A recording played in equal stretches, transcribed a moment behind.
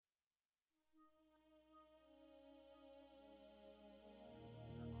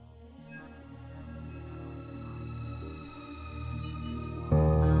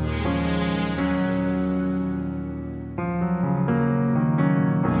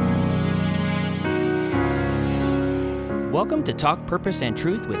Welcome to Talk Purpose and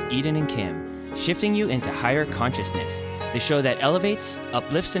Truth with Eden and Kim, shifting you into higher consciousness, the show that elevates,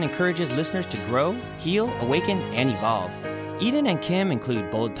 uplifts, and encourages listeners to grow, heal, awaken, and evolve. Eden and Kim include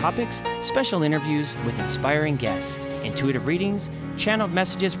bold topics, special interviews with inspiring guests, intuitive readings, channeled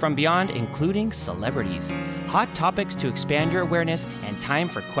messages from beyond, including celebrities, hot topics to expand your awareness, and time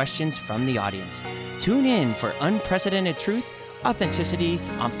for questions from the audience. Tune in for unprecedented truth, authenticity,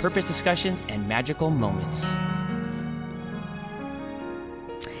 on-purpose discussions, and magical moments.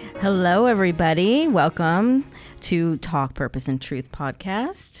 Hello, everybody. Welcome to Talk Purpose and Truth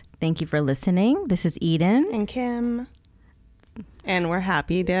podcast. Thank you for listening. This is Eden. And Kim. And we're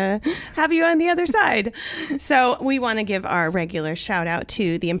happy to have you on the other side. So we want to give our regular shout out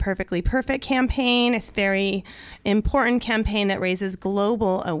to the Imperfectly Perfect campaign. It's a very important campaign that raises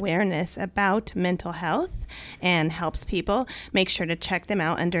global awareness about mental health and helps people. Make sure to check them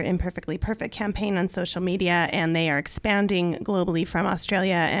out under Imperfectly Perfect campaign on social media. And they are expanding globally from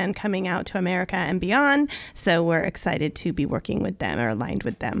Australia and coming out to America and beyond. So we're excited to be working with them or aligned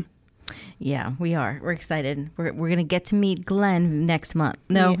with them. Yeah, we are. We're excited. We're going to get to meet Glenn next month.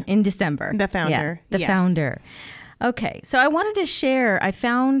 No, in December. The founder. Yeah, the founder. Okay, so I wanted to share, I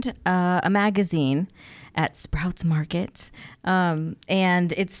found a magazine at Sprouts Market, and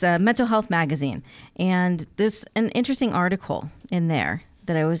it's a mental health magazine. And there's an interesting article in there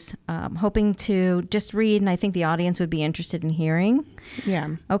that I was hoping to just read, and I think the audience would be interested in hearing.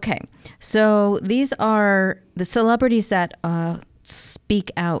 Yeah. Okay, so these are the celebrities that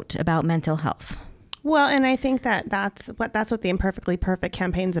speak out about mental health. Well, and I think that's what the Imperfectly Perfect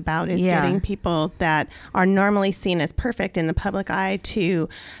campaign's about, is getting people that are normally seen as perfect in the public eye to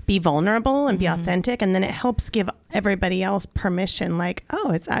be vulnerable and be authentic. And then it helps give everybody else permission, like,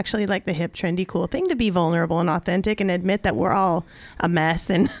 oh, it's actually like the hip, trendy, cool thing to be vulnerable and authentic and admit that we're all a mess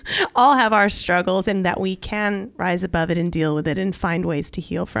and all have our struggles, and that we can rise above it and deal with it and find ways to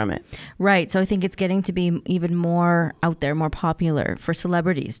heal from it. Right. So I think it's getting to be even more out there, more popular for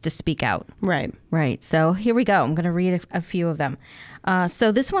celebrities to speak out. Right. Right. So here we go. I'm going to read a few of them.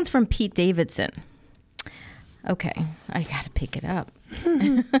 So this one's from Pete Davidson. Okay. I got to pick it up.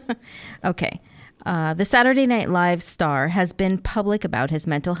 Okay. The Saturday Night Live star has been public about his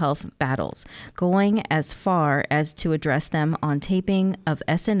mental health battles, going as far as to address them on taping of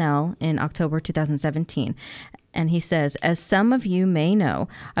SNL in October 2017. And he says, as some of you may know,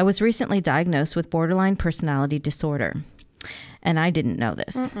 I was recently diagnosed with borderline personality disorder. And I didn't know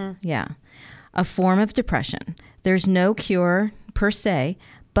this. Yeah. A form of depression. There's no cure per se,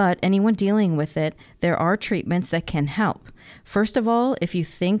 but anyone dealing with it, there are treatments that can help. First of all, if you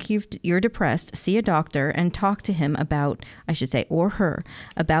think you're depressed, see a doctor and talk to him about, I should say, or her,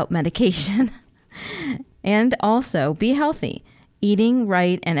 about medication. And also, be healthy. Eating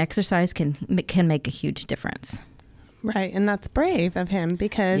right and exercise can make a huge difference. Right. And that's brave of him,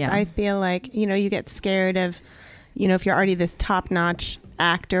 because I feel like, you get scared of, if you're already this top-notch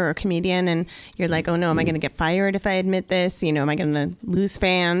actor or comedian and you're like, oh no, am I going to get fired if I admit this? Am I going to lose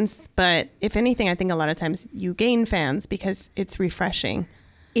fans? But if anything, I think a lot of times you gain fans because it's refreshing.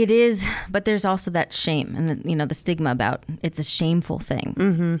 It is, but there's also that shame and the stigma about it's a shameful thing.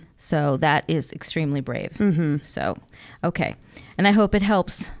 Mm-hmm. So that is extremely brave. Mm-hmm. So, okay. And I hope it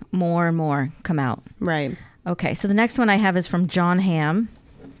helps more and more come out. Right. Okay. So the next one I have is from John Hamm.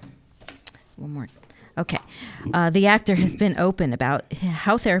 One more. Okay. The actor has been open about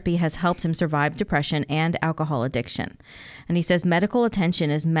how therapy has helped him survive depression and alcohol addiction. And he says medical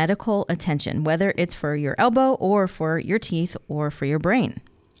attention is medical attention, whether it's for your elbow or for your teeth or for your brain.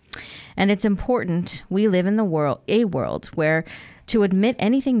 And it's important we live in a world where to admit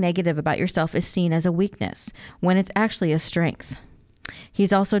anything negative about yourself is seen as a weakness when it's actually a strength.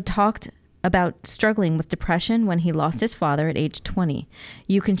 He's also talked about struggling with depression when he lost his father at age 20.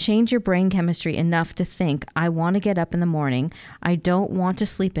 You can change your brain chemistry enough to think, I want to get up in the morning. I don't want to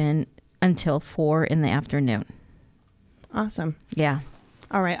sleep in until 4 in the afternoon. Awesome. Yeah.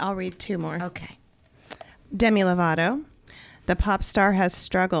 All right, I'll read 2 more. Okay. Demi Lovato. The pop star has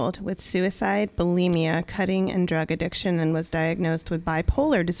struggled with suicide, bulimia, cutting, and drug addiction, and was diagnosed with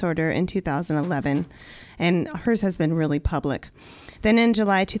bipolar disorder in 2011. And hers has been really public. Then in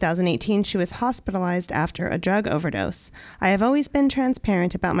July 2018, she was hospitalized after a drug overdose. I have always been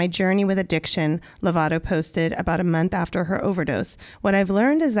transparent about my journey with addiction, Lovato posted about a month after her overdose. What I've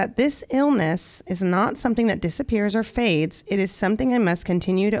learned is that this illness is not something that disappears or fades. It is something I must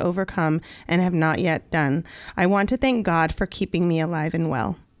continue to overcome and have not yet done. I want to thank God for keeping me alive and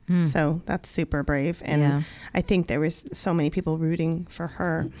well. So that's super brave. And I think there was so many people rooting for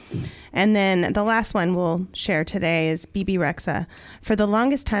her. And then the last one we'll share today is Bebe Rexha. For the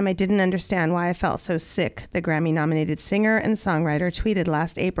longest time, I didn't understand why I felt so sick, the Grammy-nominated singer and songwriter tweeted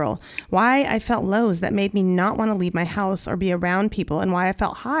last April. Why I felt lows that made me not want to leave my house or be around people, and why I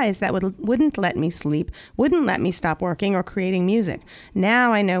felt highs that wouldn't let me sleep, wouldn't let me stop working or creating music.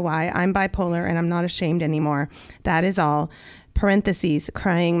 Now I know why. I'm bipolar and I'm not ashamed anymore. That is all. Parentheses,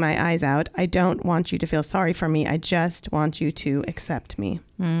 crying my eyes out. I don't want you to feel sorry for me. I just want you to accept me.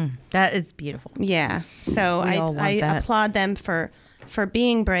 That is beautiful. Yeah. So I applaud them for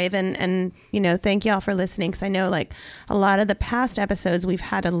being brave and thank y'all for listening, because I know like a lot of the past episodes we've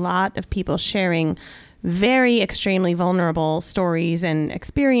had a lot of people sharing very extremely vulnerable stories and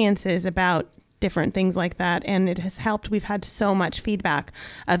experiences about different things like that, and it has helped. We've had so much feedback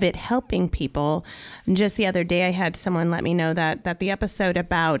of it helping people. And just the other day I had someone let me know that the episode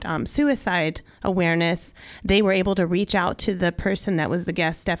about suicide awareness, they were able to reach out to the person that was the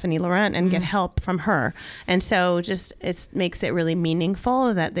guest, Stephanie Laurent, and get help from her. And so just it makes it really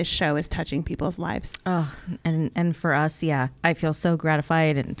meaningful that this show is touching people's lives. Oh, and for us, I feel so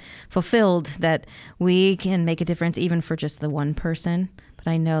gratified and fulfilled that we can make a difference even for just the one person. But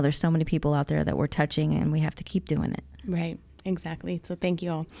I know there's so many people out there that we're touching, and we have to keep doing it. Right. Exactly. So thank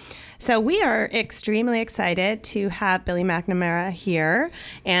you all. So we are extremely excited to have Billy McNamara here.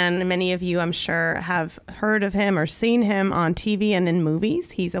 And many of you, I'm sure, have heard of him or seen him on TV and in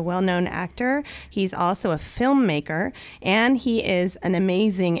movies. He's a well-known actor. He's also a filmmaker, and he is an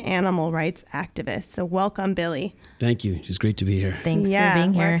amazing animal rights activist. So welcome, Billy. Thank you. It's great to be here. Thanks for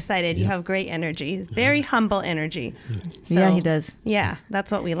being here. We're excited. You have great energy. Very humble energy. So, yeah, he does. Yeah,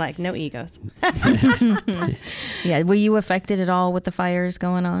 that's what we like. No egos. Yeah. Were you affected at all with the fires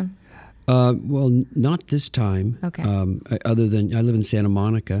going on? Well, not this time. Okay. Other than I live in Santa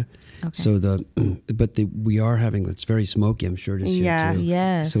Monica, Okay. so we are having, it's very smoky, I'm sure, this year too.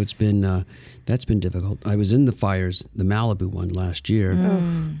 Yes. So it's been that's been difficult. I was in the fires, the Malibu one last year,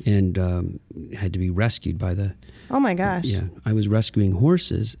 and had to be rescued by the. Oh my gosh. Yeah, I was rescuing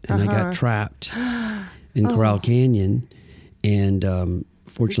horses, and I got trapped in Coral Canyon, and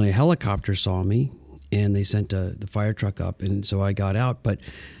fortunately a helicopter saw me, and they sent the fire truck up, and so I got out. But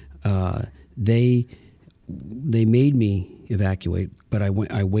they made me evacuate, but I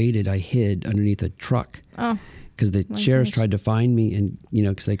waited. I hid underneath a truck. Oh. Because the sheriffs tried to find me, and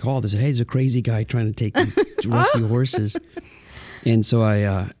because they called, they said, "Hey, there's a crazy guy trying to take these rescue horses," and so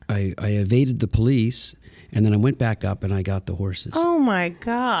I evaded the police, and then I went back up and I got the horses. Oh my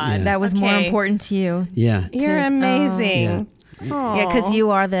God, Yeah. That was more important to you. Yeah, you're amazing. Yeah, because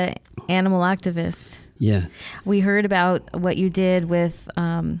you are the animal activist. yeah. We heard about what you did with,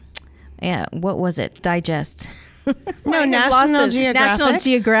 what was it? Digest. No, National Geographic. National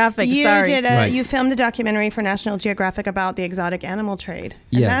Geographic. You filmed a documentary for National Geographic about the exotic animal trade.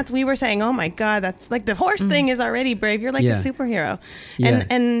 And Yeah. we were saying, oh my God, that's like the horse thing is already brave. You're like Yeah. a superhero. Yeah.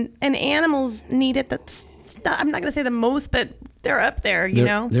 And animals need it. I'm not going to say the most, but they're up there, you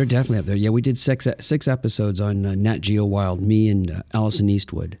know? They're definitely up there. Yeah, we did six episodes on Nat Geo Wild, me and Allison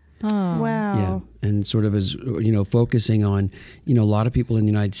Eastwood. Oh. Wow. Yeah, and sort of as focusing on, a lot of people in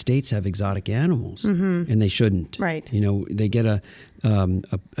the United States have exotic animals, and they shouldn't. Right. They get a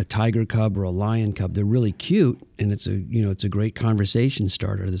tiger cub or a lion cub. They're really cute, and it's a great conversation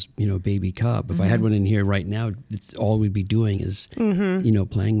starter. This baby cub. If I had one in here right now, it's all we'd be doing is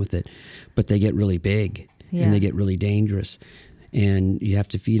playing with it. But they get really big, and they get really dangerous. And you have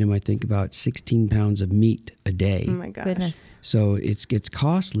to feed them, I think, about 16 pounds of meat a day. Oh my gosh. Goodness. So it's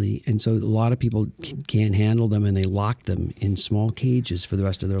costly, and so a lot of people can't handle them, and they lock them in small cages for the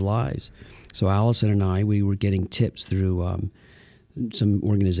rest of their lives. So Allison and I, we were getting tips through some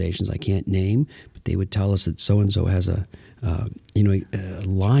organizations I can't name, but they would tell us that so-and-so has a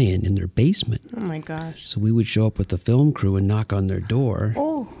lion in their basement. Oh my gosh. So we would show up with the film crew and knock on their door.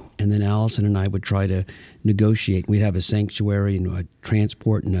 Oh. And then Allison and I would try to negotiate. We'd have a sanctuary and a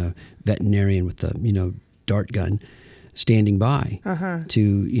transport and a veterinarian with a dart gun standing by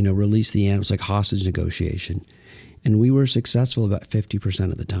to release the animals, like hostage negotiation. And we were successful about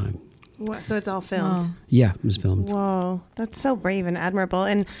 50% of the time. So it's all filmed. Wow. Yeah, it was filmed. Whoa, that's so brave and admirable.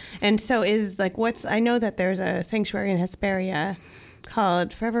 And so is I know that there's a sanctuary in Hesperia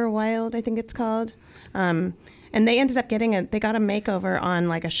called Forever Wild, I think it's called. And they ended up they got a makeover on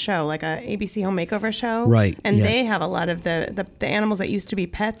like a show, like a ABC Home Makeover show. Right. And yeah. they have a lot of the animals that used to be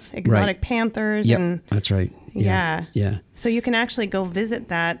pets, exotic panthers. Yep, and that's right. Yeah. Yeah. So you can actually go visit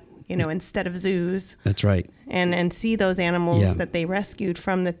that, instead of zoos. That's right. And see those animals that they rescued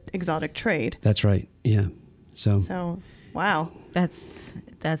from the exotic trade. That's right. Yeah. So Wow. That's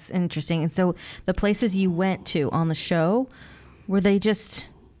interesting. And so the places you went to on the show, were they just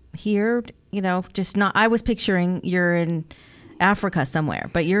here? You know, just not. I was picturing you're in Africa somewhere,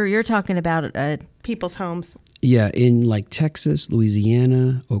 but you're talking about People's homes. Yeah, in like Texas,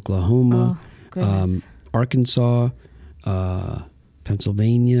 Louisiana, Oklahoma, goodness. Arkansas,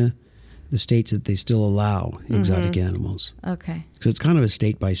 Pennsylvania, the states that they still allow exotic animals. Okay. So it's kind of a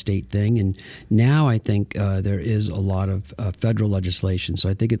state-by-state thing. And now I think there is a lot of federal legislation. So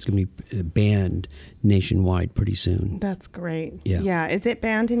I think it's going to be banned nationwide pretty soon. That's great. Yeah. Yeah. Is it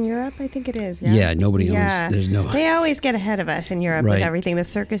banned in Europe? I think it is. Yeah, nobody owns. There's no. They always get ahead of us in Europe with Right. everything, the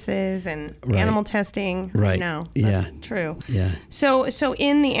circuses and Right. animal testing. Right. No, Yeah. that's true. Yeah. So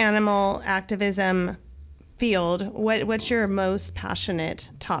in the animal activism field, what's your most passionate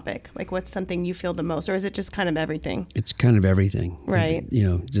topic? Like, what's something you feel the most, or is it just kind of everything? It's kind of everything. Right. You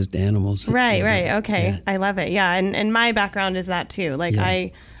know, just animals. Right. Okay. Yeah. I love it. Yeah. And my background is that too. Like Yeah.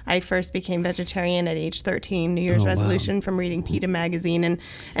 I first became vegetarian at age 13, New Year's Oh, wow. resolution from reading PETA magazine. And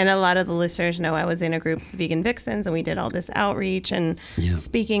a lot of the listeners know I was in a group of vegan vixens, and we did all this outreach and Yeah.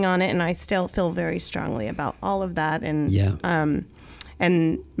 speaking on it. And I still feel very strongly about all of that. And, Yeah.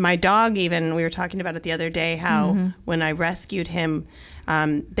 and my dog, even, we were talking about it the other day, how when I rescued him,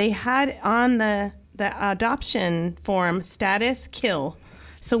 they had on the adoption form status kill.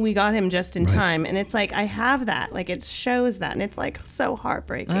 So we got him just in Right. time. And it's like, I have that. Like, it shows that. And it's like so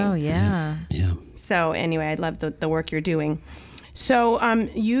heartbreaking. Oh, yeah. Yeah. So anyway, I love the work you're doing. So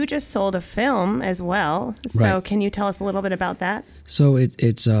you just sold a film as well. So Right. can you tell us a little bit about that? So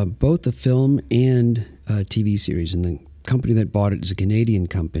it's both a film and a TV series, and the company that bought it is a Canadian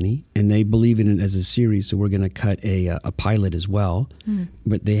company, and they believe in it as a series. So we're going to cut a pilot as well,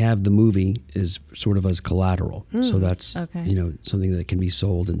 but they have the movie as sort of as collateral. So that's Okay. something that can be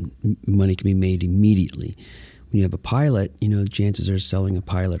sold and money can be made immediately. When you have a pilot, the chances of selling a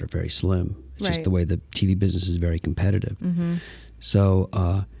pilot are very slim. It's just Right. the way the TV business is very competitive. So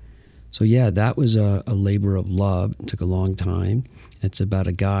yeah, that was a labor of love. It took a long time. It's about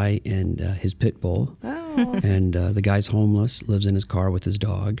a guy and his pit bull. Oh. And the guy's homeless, lives in his car with his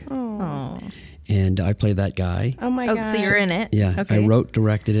dog. Oh. And I play that guy. Oh my Oh, God. so you're in it? Yeah, Okay. I wrote,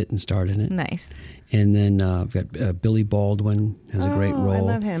 directed it, and starred in it. Nice. And then I've got Billy Baldwin has a great Oh, role.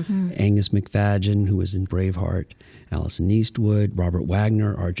 I love him. Angus McFadden, who was in Braveheart. Alison Eastwood, Robert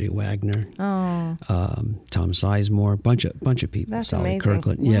Wagner, R.J. Wagner, Oh. Tom Sizemore, bunch of people. That's Sally amazing.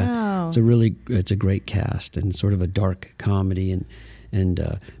 Kirkland. Wow. Yeah, it's a great cast and sort of a dark comedy. And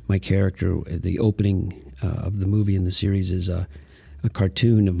my character, the opening of the movie and the series is a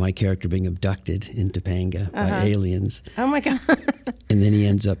cartoon of my character being abducted in Topanga by aliens, Oh my God. and then he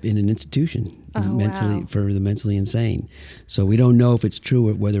ends up in an institution wow. for the mentally insane. So we don't know if it's true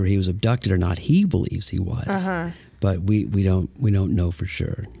or whether he was abducted or not. He believes he was, but we don't know for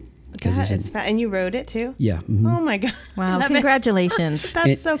sure. God, he's it's and you wrote it too? yeah. Mhm. Oh my God. Wow. Love it. Congratulations. That's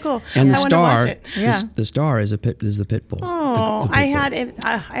And- so cool. And the I wanna star, watch it. Yeah. the star is the pit bull. Oh, The pit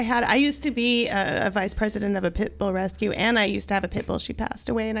bull. I used to be a vice president of a pit bull rescue, and I used to have a pit bull. She passed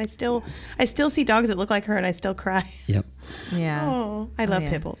away, and I still see dogs that look like her, and I still cry. Yep, Yeah. Oh, I love yeah.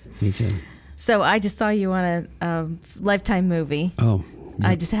 pit bulls. me too. So I just saw you on a Lifetime movie. Oh,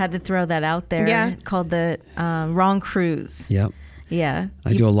 I just had to throw that out there. Yeah. Called the Wrong Cruise. yep. Yeah.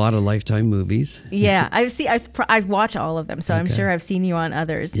 I do a lot of Lifetime movies. Yeah, I've watched all of them, so I'm Okay. sure I've seen you on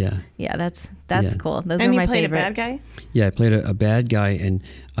others. Yeah. Yeah, that's Yeah. cool. Those And are you my played favorite. a bad guy? Yeah, I played a bad guy, and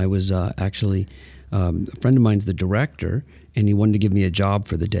I was actually a friend of mine's the director, and he wanted to give me a job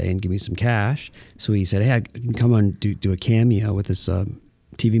for the day and give me some cash. So he said, "Hey, I can come on do a cameo with this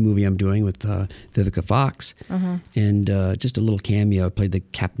TV movie I'm doing with Vivica Fox, and just a little cameo. I played the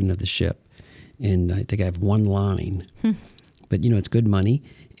captain of the ship, and I think I have one line, but it's good money."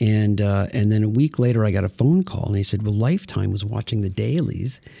 And then a week later, I got a phone call, and they said, "Well, Lifetime was watching the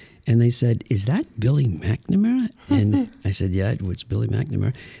dailies." And they said, "Is that Billy McNamara?" And I said, "Yeah, it's Billy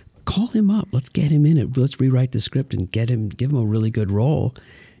McNamara. Call him up. Let's get him in it. Let's rewrite the script and give him a really good role,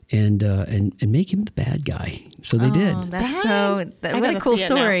 and make him the bad guy." So they did. That's Dang. what a gotta cool see it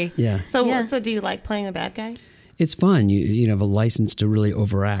now. story. Yeah, So Yeah. so do you like playing the bad guy? it's fun. You have a license to really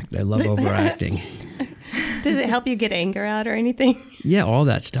overact. I love overacting. Does it help you get anger out or anything? Yeah, all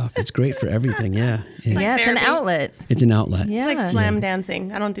that stuff. It's great for everything. Yeah, yeah. Yeah, it's an therapy. outlet. It's an outlet. Yeah. It's like slam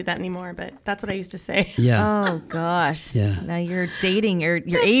dancing. I don't do that anymore, but that's what I used to say. Yeah. Oh gosh. Yeah. Now you're dating. You're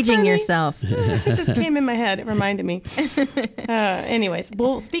aging funny. yourself. It just came in my head. It reminded me. Anyways,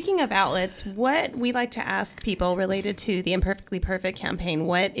 well, speaking of outlets, what we like to ask people related to the Imperfectly Perfect campaign,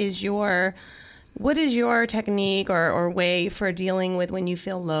 what is your What is your technique or way for dealing with when you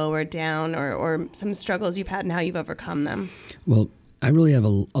feel low or down or some struggles you've had and how you've overcome them? Well, I really have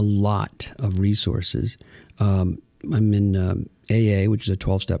a lot of resources. I'm in AA, which is a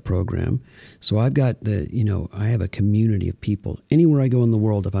 12-step program. So I've got I have a community of people. Anywhere I go in the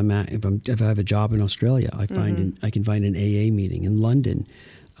world, if I have a job in Australia, I can find an AA meeting in London,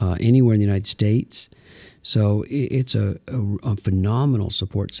 anywhere in the United States. So it's a phenomenal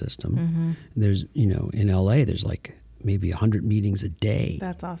support system. Mm-hmm. There's, in LA, there's like maybe 100 meetings a day.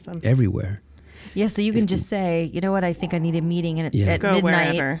 That's awesome. Everywhere. Yeah, so you can just say, you know what, I think I need a meeting at Go midnight,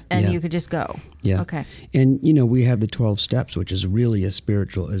 wherever. and you could just go. Yeah. Okay. And, we have the 12 steps, which is really it's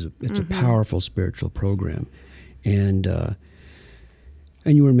a powerful spiritual program. And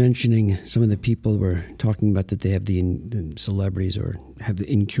you were mentioning some of the people were talking about that they have the celebrities or have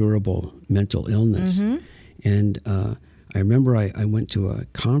the incurable mental illness. Mm-hmm. And I remember I went to a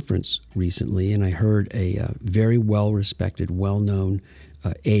conference recently and I heard a very well-respected, well-known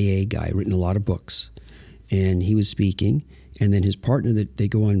AA guy, written a lot of books, and he was speaking, and then his partner that they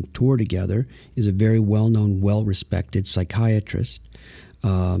go on tour together is a very well-known, well-respected psychiatrist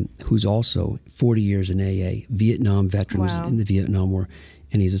who's also 40 years in AA, Vietnam veteran, was in the Vietnam War,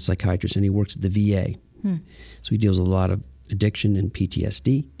 and he's a psychiatrist, and he works at the VA. So he deals with a lot of addiction and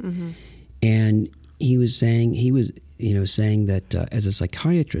PTSD. Mm-hmm. And he was saying that as a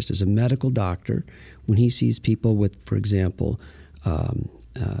psychiatrist, as a medical doctor, when he sees people with, for example,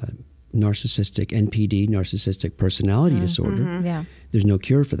 narcissistic NPD, narcissistic personality disorder. Yeah. There's no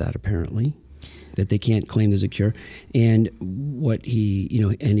cure for that, apparently, that they can't claim there's a cure. And what and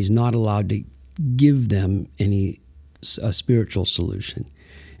he's not allowed to give them a spiritual solution.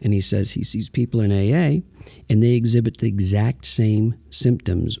 And he says he sees people in AA and they exhibit the exact same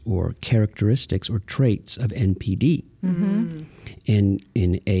symptoms or characteristics or traits of NPD. Mm-hmm. And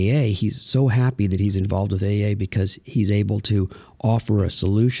in AA, he's so happy that he's involved with AA because he's able to offer a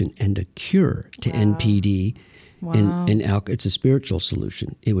solution and a cure to NPD. Wow. And it's a spiritual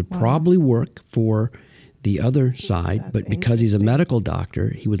solution. It would probably work for the other side, but because he's a medical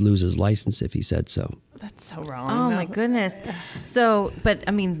doctor, he would lose his license if he said so. That's so wrong. Oh, my goodness. So, but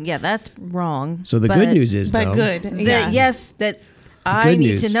I mean, yeah, that's wrong. So the good news is, but though, good. That I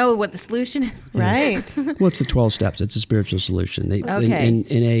need to know what the solution is. Right. Well, it's the 12 steps. It's a spiritual solution. Okay. In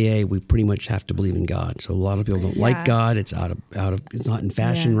AA, we pretty much have to believe in God. So a lot of people don't like God. It's out of it's not in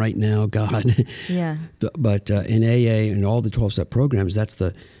fashion right now, God. Yeah. But in AA and all the 12-step programs, that's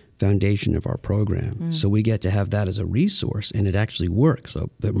the foundation of our program. So we get to have that as a resource, and it actually works. So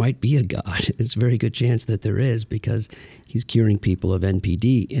there might be a God. It's a very good chance that there is because he's curing people of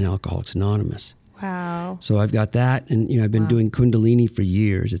NPD in Alcoholics Anonymous. Wow. So I've got that, and I've been doing Kundalini for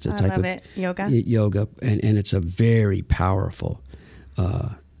years. It's a type of yoga, and it's a very powerful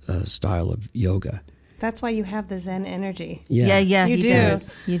style of yoga. That's why you have the Zen energy. Yeah, You he do.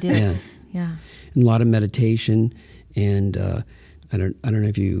 does. You do. Yeah. And a lot of meditation, and I don't know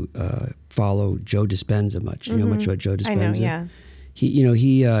if you follow Joe Dispenza much. You know much about Joe Dispenza? I know,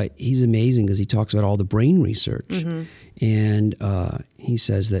 yeah. He's amazing because he talks about all the brain research, and he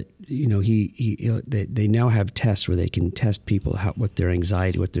says that they now have tests where they can test people what their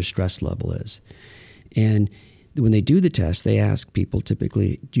anxiety, what their stress level is, and when they do the test, they ask people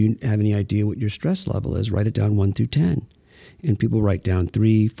typically, "Do you have any idea what your stress level is?" Write it down 1 through 10, and people write down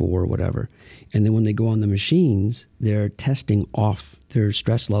 3, 4, whatever, and then when they go on the machines, they're testing off their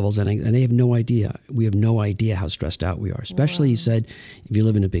stress levels, and they have no idea. We have no idea how stressed out we are. Especially, he said, if you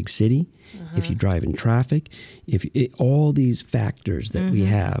live in a big city, if you drive in traffic, all these factors that we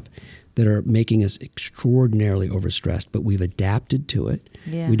have that are making us extraordinarily overstressed, but we've adapted to it.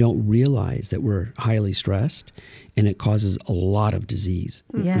 Yeah. We don't realize that we're highly stressed, and it causes a lot of disease,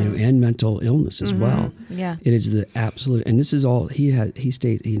 Yes. and mental illness as well. Yeah. It is the absolute, and this is all he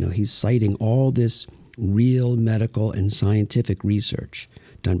states. He's citing all this real medical and scientific research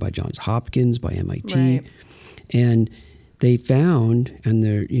done by Johns Hopkins, by MIT, Right. and they found,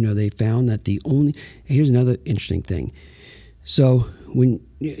 that here's another interesting thing. So when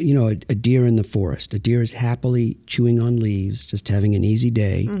a deer in the forest, a deer is happily chewing on leaves, just having an easy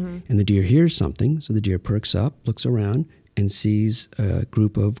day, and the deer hears something, so the deer perks up, looks around, and sees a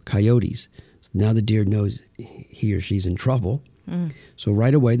group of coyotes. So now the deer knows he or she's in trouble. So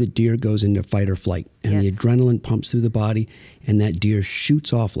right away, the deer goes into fight or flight, and the adrenaline pumps through the body, and that deer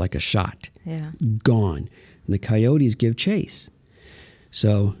shoots off like a shot. Yeah. Gone. And the coyotes give chase.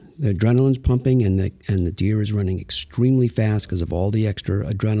 So the adrenaline's pumping, and the deer is running extremely fast because of all the extra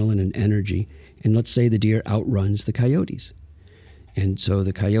adrenaline and energy. And let's say the deer outruns the coyotes. And so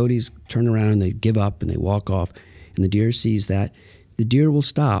the coyotes turn around, and they give up, and they walk off. And the deer sees that. The deer will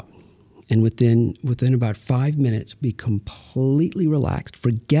stop And within about 5 minutes, be completely relaxed,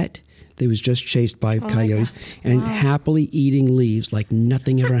 forget that he was just chased by coyotes, and happily eating leaves like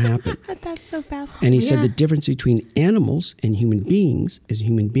nothing ever happened. That's so fascinating. And he said the difference between animals and human beings is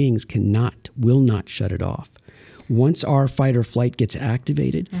human beings will not shut it off. Once our fight or flight gets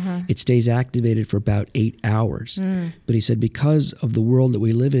activated, it stays activated for about 8 hours. But he said because of the world that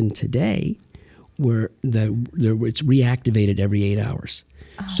we live in today, where it's reactivated every 8 hours.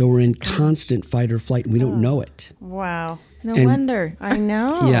 So we're in constant fight or flight, and we don't know it. Wow. No wonder. I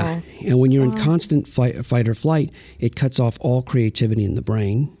know. Yeah, and when you're in constant fight or flight, it cuts off all creativity in the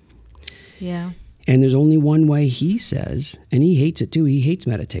brain. Yeah. And there's only one way, he says, and he hates it too. He hates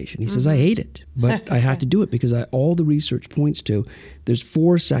meditation. He says, I hate it, but I have to do it because all the research points to there's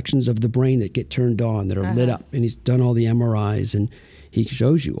 4 sections of the brain that get turned on that are lit up. And he's done all the MRIs, and he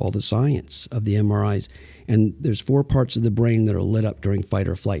shows you all the science of the MRIs. And there's 4 parts of the brain that are lit up during fight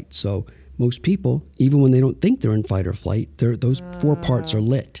or flight. So most people, even when they don't think they're in fight or flight, those 4 parts are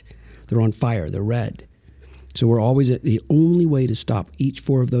lit. They're on fire. They're red. So we're always the only way to stop each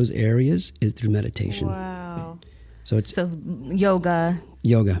 4 of those areas is through meditation. Wow. So it's yoga.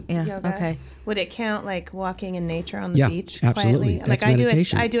 yoga. Yeah. Yoga. Okay. Would it count like walking in nature on the beach? Absolutely. Quietly? That's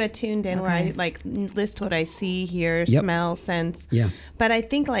meditation. I do a tuned in where I like list what I see, hear, smell, sense. Yeah. But I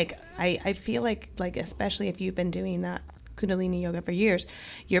think I feel like especially if you've been doing that Kundalini yoga for years,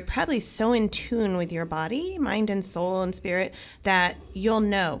 you're probably so in tune with your body, mind and soul and spirit that you'll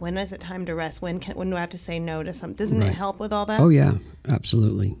know when is it time to rest, when do I have to say no to something. Doesn't it help with all that? Oh yeah,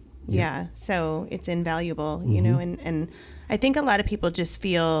 absolutely. Yeah. So it's invaluable, you know, and I think a lot of people just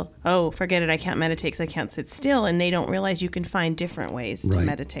feel, oh, forget it, I can't meditate because I can't sit still, and they don't realize you can find different ways to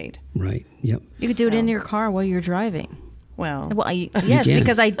meditate. Right. Yep. You could do it in your car while you're driving. Well, yes,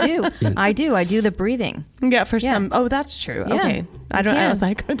 because I do. Yeah. I do the breathing. yeah, for some. Oh, that's true. Yeah. Okay. I don't. Yeah. I was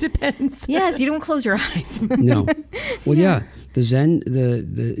like, it depends. Yes, you don't close your eyes. No. Well, yeah. The Zen,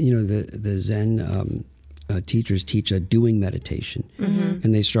 the Zen teachers teach a doing meditation,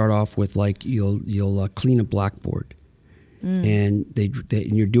 and they start off with like you'll clean a blackboard, and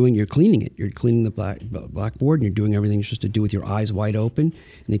you're cleaning it. You're cleaning the blackboard, and you're doing everything you're supposed to do with your eyes wide open.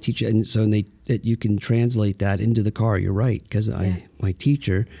 And they teach you, and so that you can translate that into the car. You're right, because my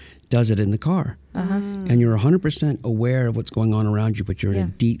teacher does it in the car, and you're 100% aware of what's going on around you, but you're in a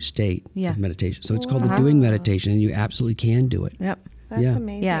deep state of meditation. So it's called the doing meditation, and you absolutely can do it. Yep. That's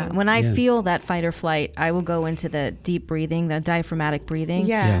amazing. Yeah, when I feel that fight or flight, I will go into the deep breathing, the diaphragmatic breathing.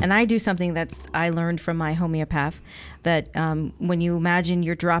 Yeah. And I do something I learned from my homeopath, that when you imagine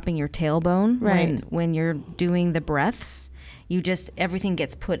you're dropping your tailbone, when you're doing the breaths, everything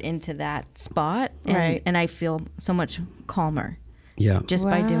gets put into that spot, and I feel so much calmer. Yeah. Just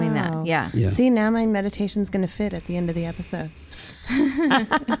by doing that. Yeah. See, now my meditation's going to fit at the end of the episode.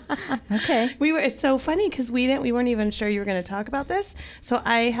 Okay. It's so funny because we weren't even sure you were going to talk about this. So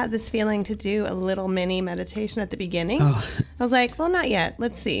I had this feeling to do a little mini meditation at the beginning. Oh. I was like, well, not yet.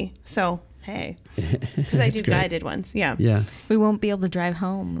 Let's see. So, hey, because I do guided ones. Yeah. Yeah. We won't be able to drive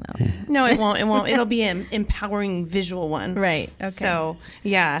home though. No, it won't. It won't. It'll be an empowering visual one. Right. Okay. So,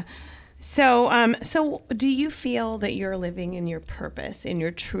 yeah. So do you feel that you're living in your purpose, in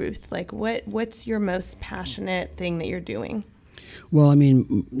your truth? Like what's your most passionate thing that you're doing? Well, I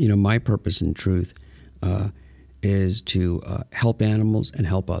mean, my purpose in truth is to help animals and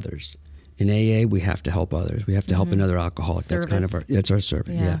help others. In AA, we have to help others. We have to help another alcoholic. Service. That's kind of that's our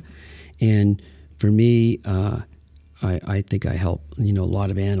service. Yeah. And for me, I think I help a lot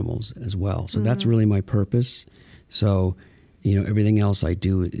of animals as well. So that's really my purpose. So everything else I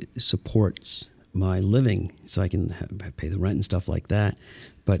do supports my living, so I can pay the rent and stuff like that.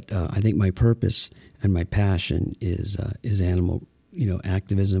 But I think my purpose and my passion is animal,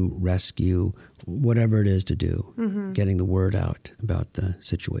 activism, rescue, whatever it is to do, getting the word out about the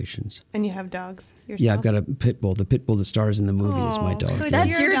situations. And you have dogs yourself? Yeah, I've got a pit bull. The pit bull that stars in the movie is my dog. So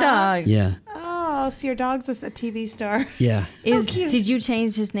That's your dog. Yeah. Oh, so your dog's a TV star. Yeah. Did you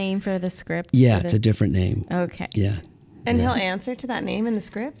change his name for the script? Yeah, it's a different name. Okay. Yeah. And he'll answer to that name in the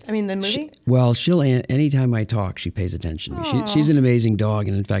script? I mean, the movie? She'll anytime I talk, she pays attention. She's an amazing dog,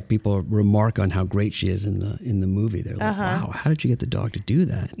 and in fact, people remark on how great she is in the movie. They're like, "Wow, how did you get the dog to do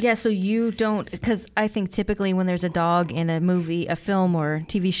that?" Yeah, so you don't, because I think typically when there's a dog in a movie, a film, or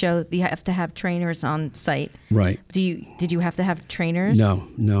TV show, you have to have trainers on site. Right. Did you have to have trainers? No,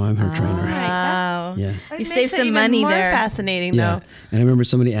 I'm her trainer. Wow. Yeah. You saved some money more there. Fascinating, Yeah. though. And I remember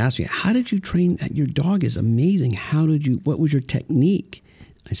somebody asked me, "How did you train? Your dog is amazing. What was your technique?"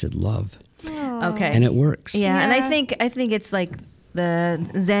 I said, "Love." Okay. And it works. Yeah, and I Yeah. think it's like the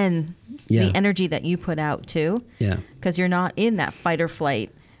Zen, Yeah. the energy that you put out too. Yeah. Because you're not in that fight or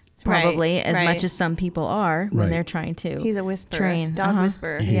flight. probably, as right. much as some people are when Right. they're trying to He's a whisperer. train. Dog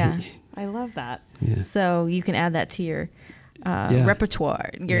whisperer. Yeah. I love that. Yeah. So you can add that to your Yeah.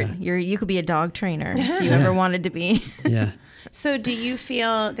 repertoire. Yeah. You could be a dog trainer if you ever wanted to be. Yeah. So do you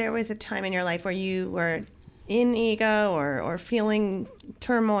feel there was a time in your life where you were in ego or feeling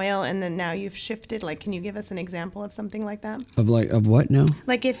turmoil, and then now you've shifted? Like, can you give us an example of something like that? Of what now?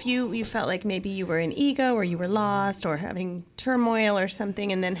 Like if you felt like maybe you were in ego or you were lost or having turmoil or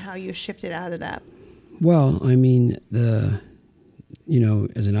something, and then how you shifted out of that. Well, I mean,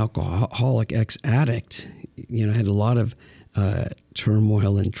 as an alcoholic ex-addict, I had a lot of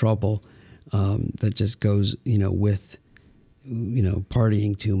turmoil and trouble that just goes, with,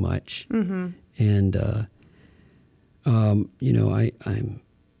 partying too much. Mm-hmm. And, I'm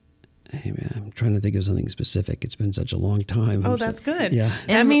trying to think of something specific. It's been such a long time. Oh, that's good. Yeah.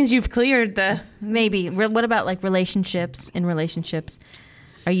 That means you've cleared the... Maybe. What about like relationships? In relationships,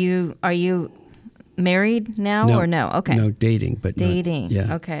 are you married now or no? Okay. No, dating, but Dating. Not,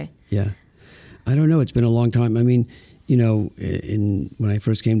 yeah. Okay. Yeah. I don't know. It's been a long time. I mean, when I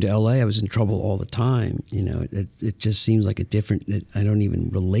first came to LA, I was in trouble all the time. It just seems like I don't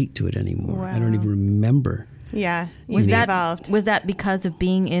even relate to it anymore. I don't even remember. Yeah. Was that evolved. Was that because of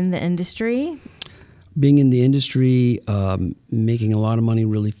being in the industry? Being in the industry, making a lot of money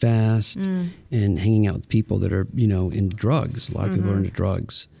really fast, and hanging out with people that are, into drugs. A lot of people are into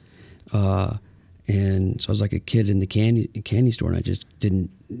drugs. And so I was like a kid in the candy store, and I just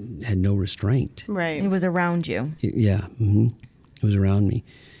had no restraint. Right. It was around you. Yeah. Mm-hmm. It was around me.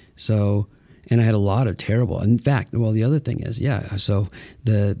 So, and I had a lot of terrible, in fact, the other thing is, so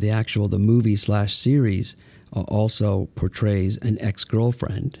the movie / series also portrays an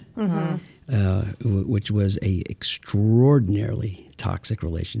ex-girlfriend, which was a extraordinarily toxic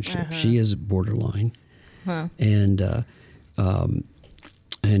relationship. She is borderline. And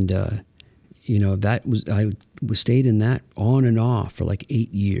that was, I stayed in that on and off for like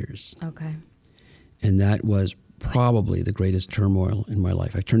 8 years. Okay. And that was probably the greatest turmoil in my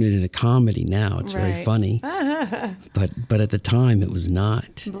life. I turned it into comedy now. It's very funny. But at the time, it was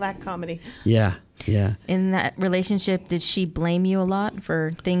not. Black comedy. Yeah, yeah. In that relationship, did she blame you a lot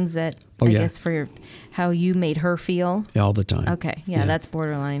for things that, Oh, I yeah. guess, for how you made her feel? All the time. Okay. Yeah, that's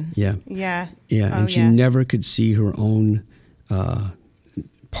borderline. Yeah. Yeah. Yeah, Oh, and she yeah. never could see her own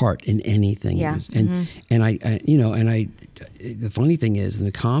part in anything. Yeah. And the funny thing is, and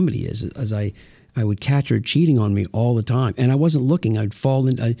the comedy is, as I would catch her cheating on me all the time, and I wasn't looking. I'd fall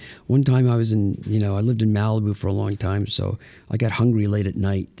in. One time I was in, I lived in Malibu for a long time, so I got hungry late at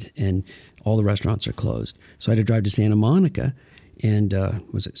night, and all the restaurants are closed. So I had to drive to Santa Monica, and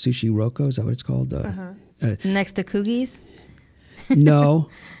was it Sushi Rocco? Is that what it's called? Next to Coogies? No.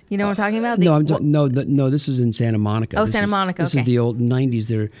 You know what I'm talking about? No. This is in Santa Monica. Oh, Santa Monica, This okay. is the old '90s.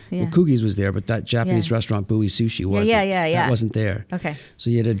 There, Yeah. Coogies was there, but that Japanese Yeah. restaurant Bowie Sushi wasn't. Yeah. That wasn't there. Okay. So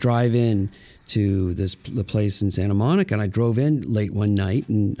you had to drive in to the place in Santa Monica, and I drove in late one night,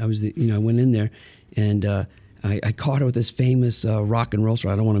 and I went in there, and I caught her with this famous rock and roll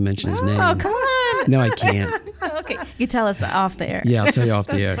star. I don't want to mention his name. Oh, come on. No, I can't. Okay. You tell us off the air. Yeah, I'll tell you off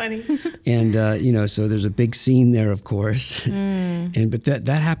the air. Funny. And so there's a big scene there, of course, but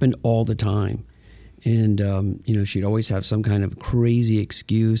that happened all the time. And she'd always have some kind of crazy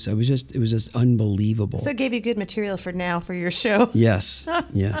excuse. It was just unbelievable. So it gave you good material for your show. Yes.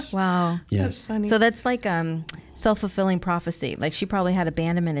 Wow. Yes. That's funny. So that's like self-fulfilling prophecy. Like she probably had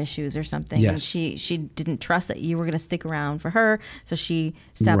abandonment issues or something. Yes. And she didn't trust that you were going to stick around for her. So she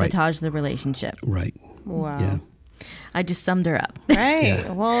sabotaged the relationship. Right. Wow. Yeah. I just summed her up. Right.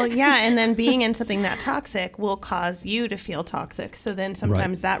 Yeah. Well, yeah. And then being in something that toxic will cause you to feel toxic. So then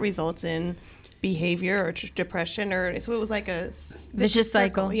sometimes that results in behavior or depression, so it was like a Vicious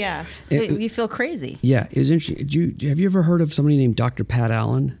cycle. Yeah. You feel crazy. Yeah. It was interesting. Have you ever heard of somebody named Dr. Pat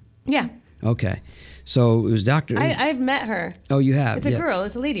Allen? Yeah. Okay. So it was Dr. I've met her. Oh, you have? It's a girl.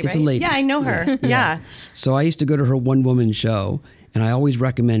 It's a lady, right? It's a lady. Yeah, I know her. Yeah. So I used to go to her one-woman show, and I always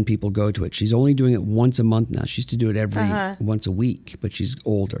recommend people go to it. She's only doing it once a month now. She used to do it every once a week, but she's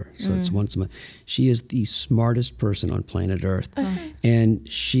older, so it's once a month. She is the smartest person on planet Earth, and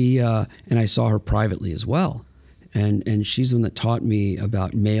she and I saw her privately as well. And she's the one that taught me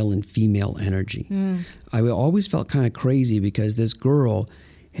about male and female energy. I always felt kind of crazy because this girl,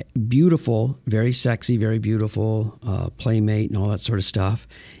 beautiful, very sexy, very beautiful, playmate and all that sort of stuff,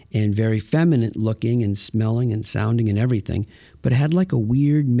 and very feminine looking and smelling and sounding and everything, but it had like a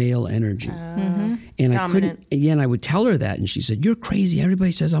weird male energy. And Dominant. I couldn't, and I would tell her that, and she said, "You're crazy.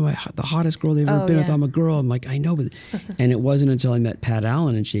 Everybody says I'm the hottest girl they've ever been with. I'm a girl." I'm like, "I know," but and it wasn't until I met Pat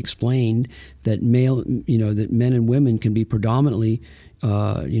Allen, and she explained that that men and women can be predominantly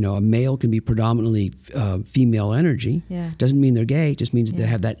a male can be predominantly female energy. Yeah. Doesn't mean they're gay. It just means they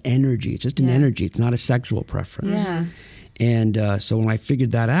have that energy. It's just an energy. It's not a sexual preference. Yeah. And so when I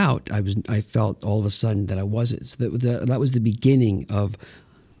figured that out, I felt all of a sudden that I wasn't. So that was the beginning of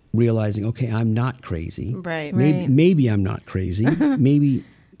realizing, okay, I'm not crazy. Right. Maybe I'm not crazy. Maybe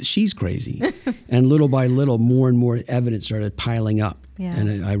she's crazy. And little by little, more and more evidence started piling up. Yeah.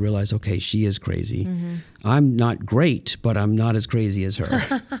 And I realized, okay, she is crazy. I'm not great, but I'm not as crazy as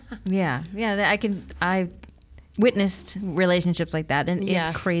her. Yeah. I've witnessed relationships like that, and Yeah.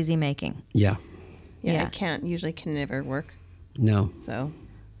 it's crazy making. Yeah, Yeah. I can never work. No. So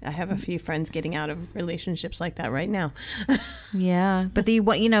I have a few friends getting out of relationships like that right now. Yeah. But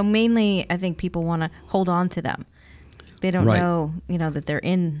mainly I think people want to hold on to them. They don't Right. know, that they're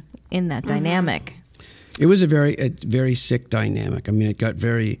in that dynamic. It was a very sick dynamic. I mean, it got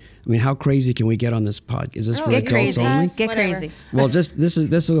very. I mean, how crazy can we get on this pod? Is this for Get adults crazy. only? Get Whatever. crazy. Well,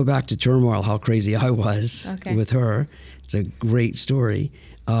 this will go back to turmoil. How crazy I was Okay. with her. It's a great story.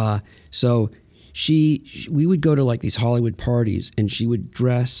 So we would go to like these Hollywood parties, and she would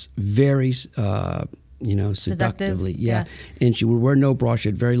dress very, seductively. Yeah. And she would wear no bra. She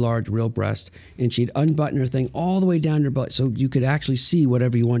had very large, real breast, and she'd unbutton her thing all the way down her butt, so you could actually see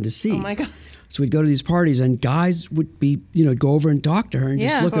whatever you wanted to see. Oh my God. So we'd go to these parties, and guys would be, go over and talk to her and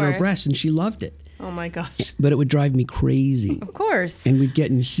just Yeah, look of at her course. breasts, and she loved it. Oh my gosh. But it would drive me crazy. Of course. And we'd get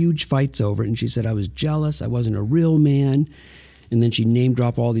in huge fights over it. And she said I was jealous. I wasn't a real man. And then she name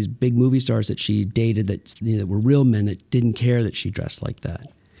drop all these big movie stars that she dated that were real men that didn't care that she dressed like that.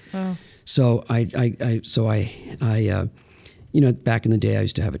 Oh. So I back in the day I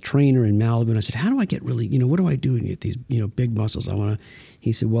used to have a trainer in Malibu, and I said, how do I get really, what do I do to get these, big muscles?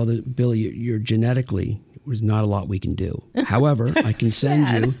 He said, well, Billy, you're genetically, there's not a lot we can do. However, I can send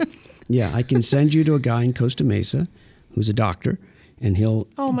you. Yeah, I can send you to a guy in Costa Mesa who's a doctor, and he'll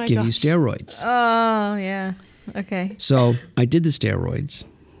Oh my give you gosh. steroids. Oh, yeah. Okay. So I did the steroids,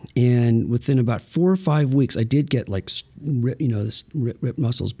 and within about 4 or 5 weeks, I did get ripped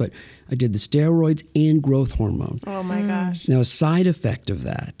muscles, but I did the steroids and growth hormone. Oh my gosh. Now, a side effect of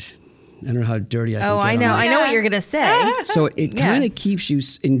that, I don't know how dirty I can Oh, get I on know. this. I know what you're going to say. So it Yeah. kind of keeps you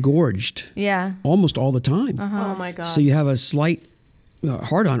engorged Yeah. almost all the time. Oh my God. So you have a slight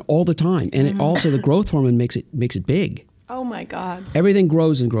hard on all the time, and it also the growth hormone makes it big. Oh my God. Everything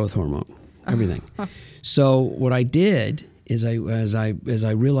grows in growth hormone. Everything. So what I did is as I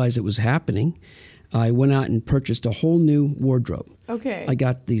realized it was happening, I went out and purchased a whole new wardrobe. Okay. I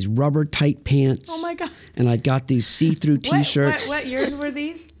got these rubber tight pants. Oh my God. And I got these see-through T-shirts What years were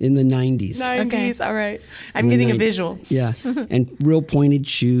these? in the 90s. 90s. All right. I'm In the getting a 90s. visual. Yeah, and real pointed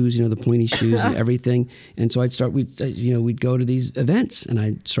shoes, the pointy shoes and everything. And so we'd go to these events, and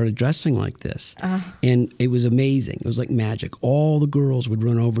I started dressing like this, and it was amazing. It was like magic. All the girls would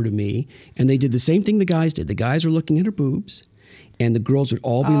run over to me, and they did the same thing the guys did. The guys were looking at her boobs, and the girls would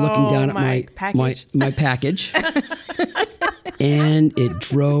all be looking down at my package. my package. And it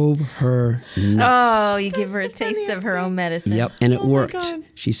drove her nuts. Oh, you give her a taste of her own medicine. Yep, and it Oh my worked. God.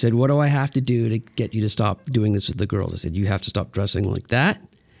 She said, what do I have to do to get you to stop doing this with the girls? I said, you have to stop dressing like that,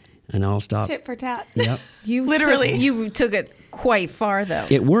 and I'll stop. Tit for tat. Yep, You Literally. you took it quite far, though.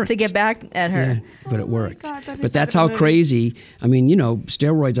 It worked. To get back at her. yeah, but it worked. God, that is But that's out how of the movie. crazy. I mean,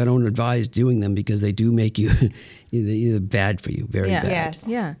 steroids, I don't advise doing them because they do make you either bad for you, very Yeah. bad. Yes.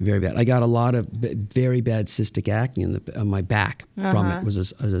 Yeah. Very bad. I got a lot of very bad cystic acne on my back from it was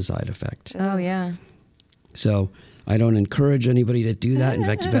as a side effect. Oh, yeah. So I don't encourage anybody to do that. In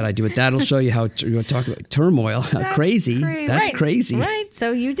fact, you bet I do it. That'll show you how you want to talk about turmoil. That's crazy. crazy. That's Right. crazy. Right.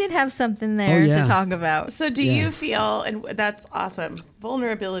 So you did have something there yeah. to talk about. So do Yeah. you feel, and that's awesome,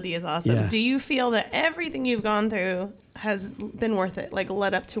 vulnerability is awesome. Yeah. Do you feel that everything you've gone through has been worth it, like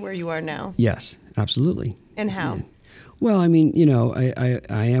led up to where you are now? Yes, absolutely. And how? Yeah. Well, I mean, I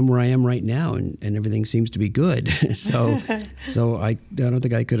am where I am right now, and everything seems to be good. so I don't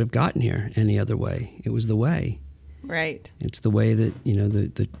think I could have gotten here any other way. It was the way. Right. It's the way that,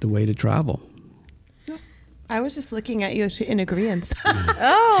 the way to travel. I was just looking at you in agreement.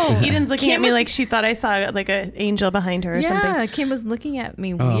 Oh. Eden's looking Kim at me was- like she thought I saw like an angel behind her or Yeah, something. Kim was looking at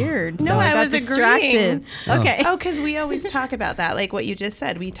me Oh. weird. No, so I I got was distracted. agreeing. Okay. Oh, because we always talk about that, like what you just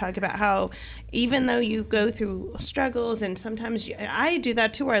said. We talk about how even though you go through struggles, and sometimes I do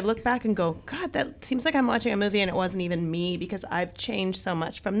that too, where I look back and go, God, that seems like I'm watching a movie and it wasn't even me because I've changed so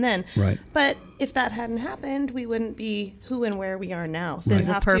much from then. Right. But if that hadn't happened, we wouldn't be who and where we are now. So There's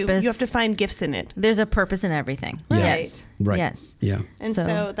you a have purpose. you have to find gifts in it. There's a purpose in everything. Yeah. Yes. Right. Yes. Yeah. And So-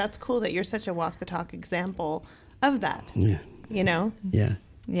 so that's cool that you're such a walk the talk example of that. Yeah. You know? Yeah.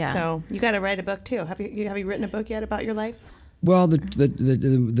 Yeah. So you got to write a book too. Have you written a book yet about your life? Well,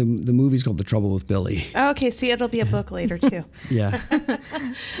 the movie's called The Trouble with Billy. Okay, see, it'll be a book later too. Yeah.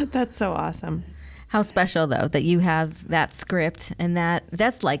 That's so awesome. How special though that you have that script and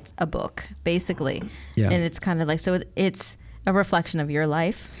that's like a book basically. Yeah. And it's kind of like, so it's a reflection of your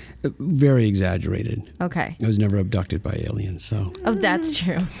life. Very exaggerated. Okay. I was never abducted by aliens, so. Oh, that's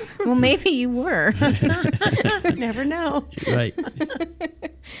true. Well, maybe you were. Never know. Right.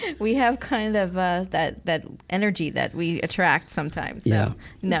 We have kind of that energy that we attract sometimes. So. Yeah.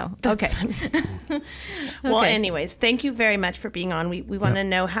 No. Okay. Well, Okay. anyways, thank you very much for being on. We want to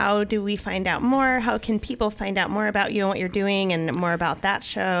know, how do we find out more? How can people find out more about you and what you're doing, and more about that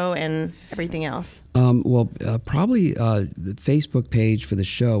show and everything else? Probably the Facebook page for the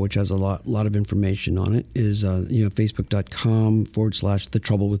show, which has a lot of information on it, is facebook.com/The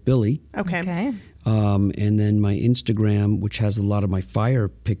Trouble with Billy. Okay. Okay. And then my Instagram, which has a lot of my fire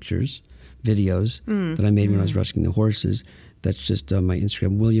pictures, videos that I made when I was rescuing the horses. That's just my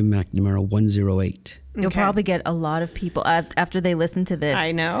Instagram, William McNamara 108. You'll Okay. probably get a lot of people after they listen to this.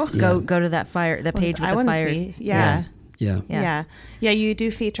 I know. Go to that page with I the wanna fires. see. Yeah. Yeah. Yeah. Yeah. You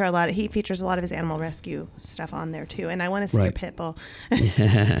do feature a lot. He features a lot of his animal rescue stuff on there too. And I want to see your Right. pit bull.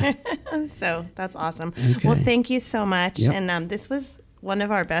 So that's awesome. Okay. Well, thank you so much. Yep. And this was one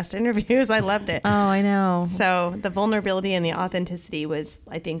of our best interviews. I loved it. Oh, I know. So the vulnerability and the authenticity was,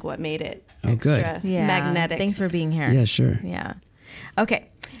 I think, what made it Oh, good. extra Yeah. magnetic. Thanks for being here. Yeah, sure. Yeah. Okay.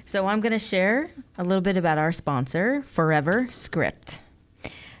 So I'm going to share a little bit about our sponsor, Forever Script.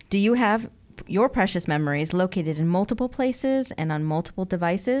 Do you have your precious memories located in multiple places and on multiple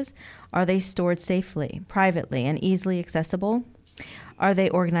devices? Are they stored safely, privately, and easily accessible? Are they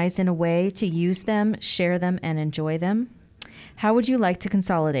organized in a way to use them, share them, and enjoy them? How would you like to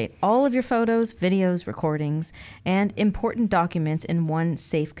consolidate all of your photos, videos, recordings, and important documents in one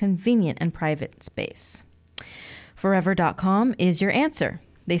safe, convenient, and private space? Forever.com is your answer.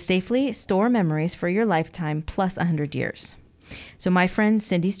 They safely store memories for your lifetime plus 100 years. So my friend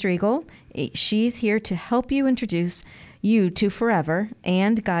Cindy Striegel, she's here to help you introduce you to Forever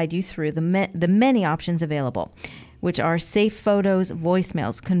and guide you through the many options available, which are save photos,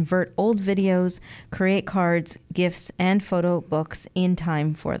 voicemails, convert old videos, create cards, gifts, and photo books in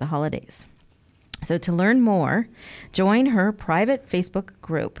time for the holidays. So to learn more, join her private Facebook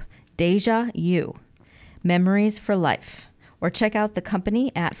group, Deja You, Memories for Life, or check out the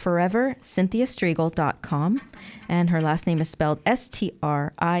company at forevercynthiastriegel.com, and her last name is spelled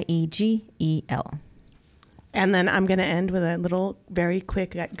Striegel. And then I'm going to end with a little very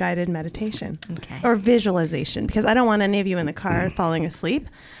quick guided meditation. Okay. Or visualization, because I don't want any of you in the car falling asleep.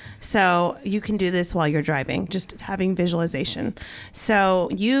 So you can do this while you're driving, just having visualization. So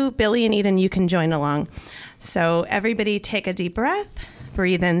you, Billy and Eden, you can join along. So everybody take a deep breath,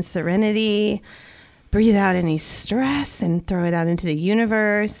 breathe in serenity, breathe out any stress and throw it out into the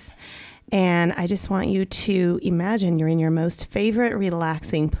universe. And I just want you to imagine you're in your most favorite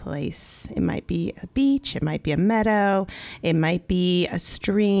relaxing place. It might be a beach, it might be a meadow, it might be a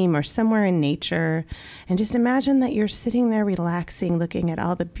stream or somewhere in nature. And just imagine that you're sitting there relaxing, looking at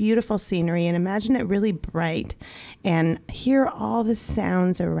all the beautiful scenery, and imagine it really bright and hear all the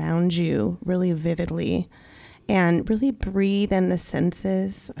sounds around you really vividly. And really breathe in the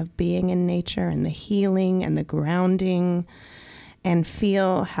senses of being in nature and the healing and the grounding, and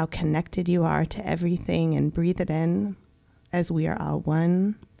feel how connected you are to everything, and breathe it in as we are all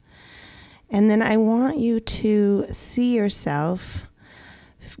one. And then I want you to see yourself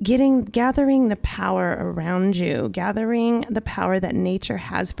gathering the power around you, gathering the power that nature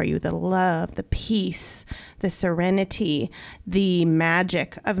has for you, the love, the peace, the serenity, the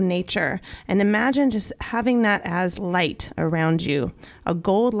magic of nature. And imagine just having that as light around you, a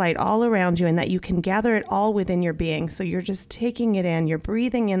gold light all around you, and that you can gather it all within your being. So you're just taking it in, you're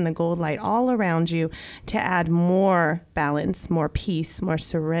breathing in the gold light all around you to add more balance, more peace, more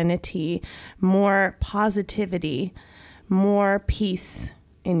serenity, more positivity, more peace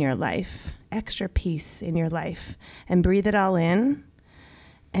in your life, extra peace in your life. And breathe it all in,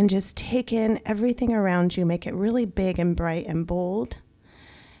 and just take in everything around you. Make it really big and bright and bold.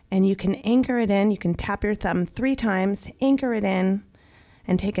 And you can anchor it in. You can tap your thumb 3 times, anchor it in,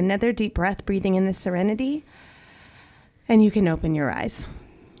 and take another deep breath, breathing in the serenity. And you can open your eyes.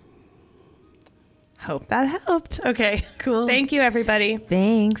 Hope that helped. Okay. Cool. Thank you, everybody.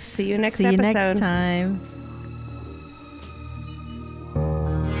 Thanks. See you next See you next episode. time.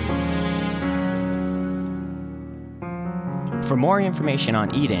 For more information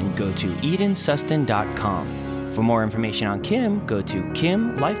on Eden, go to EdenSustin.com. For more information on Kim, go to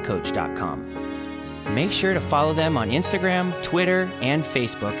KimLifeCoach.com. Make sure to follow them on Instagram, Twitter, and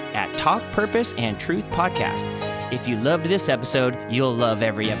Facebook at Talk Purpose and Truth Podcast. If you loved this episode, you'll love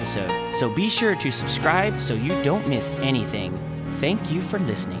every episode. So be sure to subscribe so you don't miss anything. Thank you for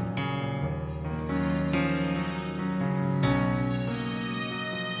listening.